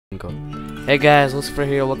code. Hey guys, Lucifer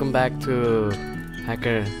here. Welcome back to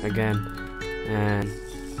Hacker again, and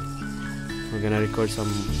we're gonna record some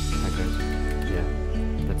hackers. Yeah,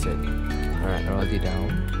 that's it. Alright, Already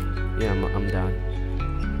down. yeah, I'm down.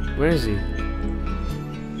 Where is he?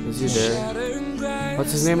 Is he there?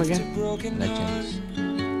 What's his name again? Legends.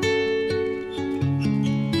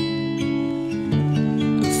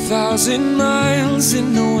 1,000 miles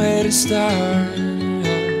and nowhere to start.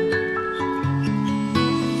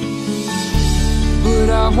 But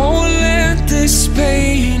I won't let this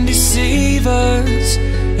pain deceive us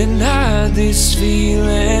and hide this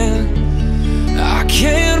feeling. I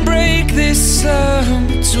can't break this love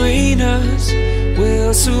between us.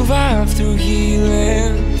 We'll survive through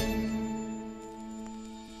healing.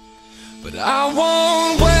 But I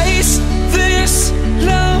won't waste this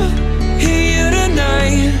love here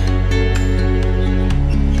tonight,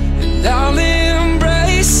 and I'll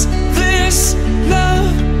embrace this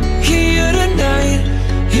love here tonight,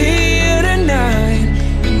 here tonight.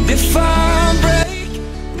 And if I break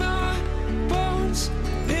my bones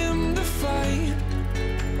in the fight,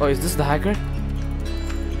 Oh, is this the hacker?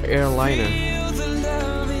 Airliner. feel the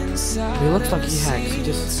love inside. He looks like he hacks. He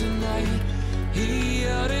just.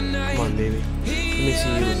 Come on, baby. Let me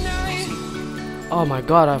see you. Oh my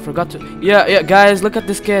god, I forgot to. Yeah, guys, look at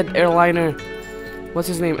this kid, Airliner. What's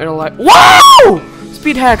his name? Airline. Wow!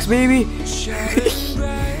 Speed hacks, baby. Left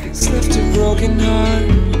a broken heart.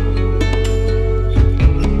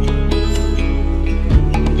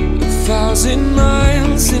 1,000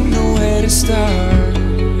 miles and nowhere to start.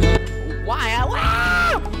 Why?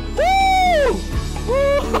 Wow! Woo! Woo!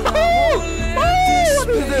 What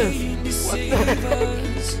is this? What the heck?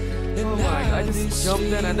 Oh my god, I just jumped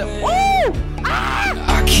in and then. Woo!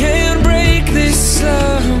 I can't break this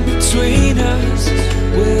love between us.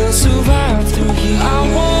 We'll survive through here. I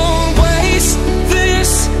won't waste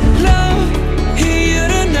this love here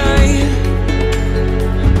tonight,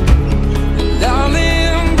 and I'll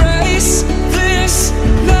embrace this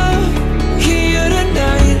love here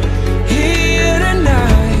tonight, here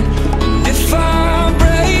tonight. And if I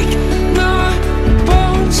break my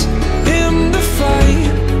bones in the fight,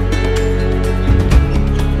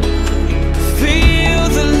 feel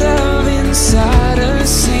the love inside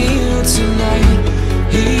us here tonight,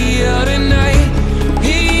 here tonight,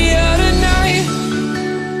 here tonight.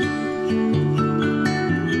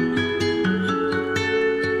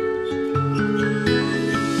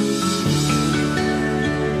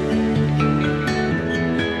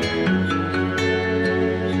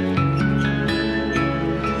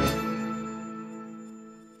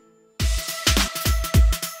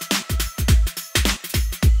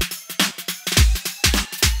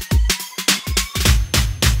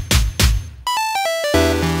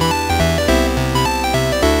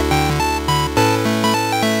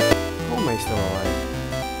 How am I still alive?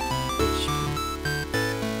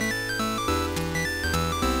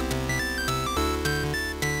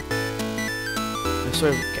 So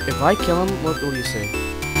if I kill him, what will you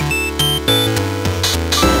say?